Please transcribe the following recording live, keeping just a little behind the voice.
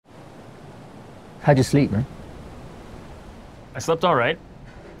How'd you sleep, man? I slept all right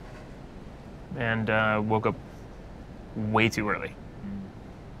and woke up way too early.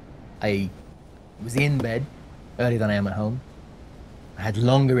 I was in bed earlier than I am at home. I had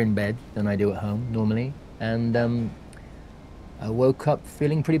longer in bed than I do at home normally, and I woke up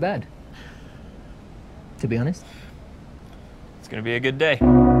feeling pretty bad, to be honest. It's gonna be a good day.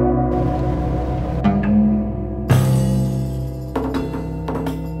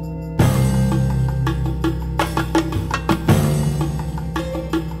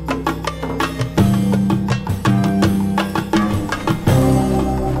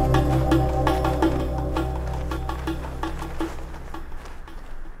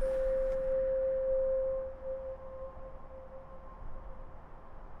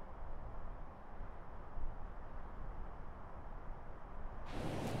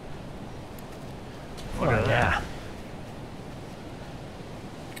 Look at that.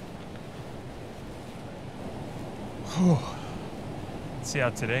 Let's see how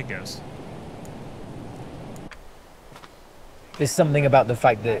today goes. There's something about the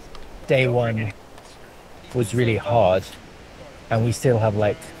fact that day one was really hard, and we still have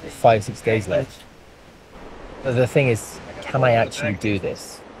like 5-6 days left. But the thing is, can I actually do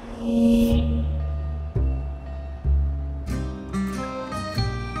this?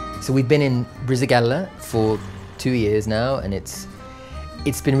 So we've been in Brisighella for 2 years now, and it's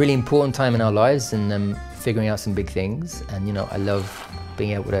been a really important time in our lives, and figuring out some big things. And you know, I love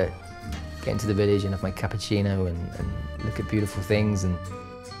being able to get into the village and have my cappuccino and look at beautiful things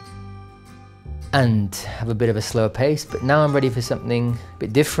and have a bit of a slower pace. But now I'm ready for something a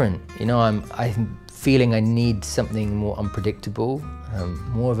bit different. You know, I'm feeling I need something more unpredictable,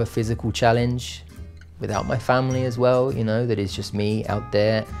 more of a physical challenge without my family as well, you know, that is just me out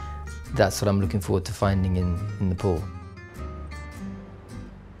there. That's what I'm looking forward to finding in Nepal.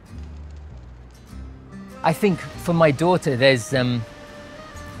 I think for my daughter, there's, you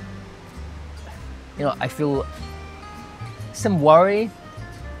know, I feel some worry,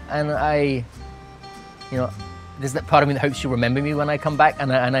 and you know, there's that part of me that hopes she'll remember me when I come back,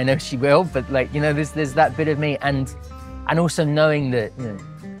 and I know she will, but like, you know, there's that bit of me, and also knowing that, you know,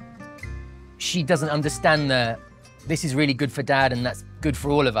 she doesn't understand that this is really good for Dad, and that's good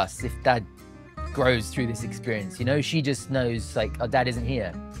for all of us if Dad grows through this experience. You know, she just knows like, oh, Dad isn't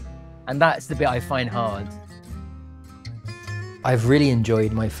here. And that's the bit I find hard. I've really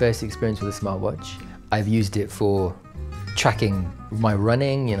enjoyed my first experience with a smartwatch. I've used it for tracking my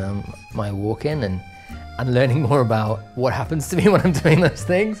running, you know, my walking, and learning more about what happens to me when I'm doing those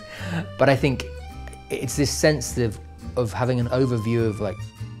things. But I think it's this sense of having an overview of like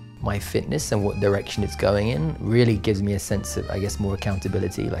my fitness and what direction it's going in really gives me a sense of, I guess, more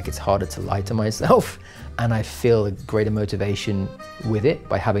accountability. Like, it's harder to lie to myself, and I feel a greater motivation with it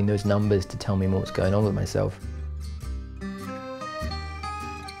by having those numbers to tell me more what's going on with myself.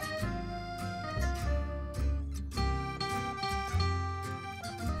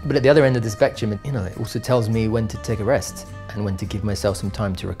 But at the other end of the spectrum, you know, it also tells me when to take a rest and when to give myself some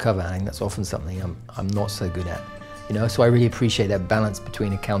time to recover. I think that's often something I'm not so good at. You know, so I really appreciate that balance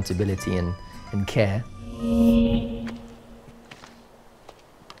between accountability and care.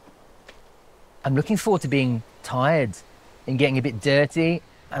 I'm looking forward to being tired and getting a bit dirty,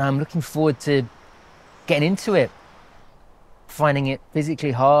 and I'm looking forward to getting into it, finding it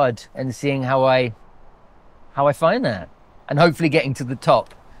physically hard and seeing how I find that, and hopefully getting to the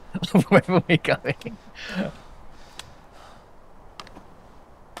top of wherever we're going.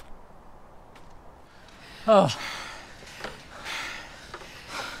 Oh.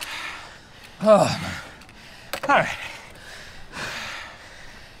 Oh, all right.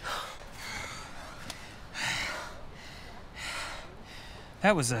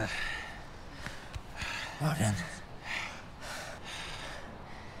 That was well done.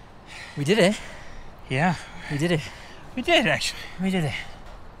 We did it. Yeah. We did it. We did, actually. We did it.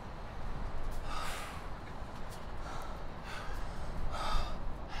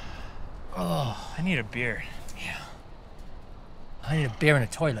 Oh, I need a beer. yeah. I need a beer and a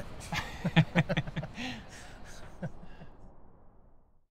toilet.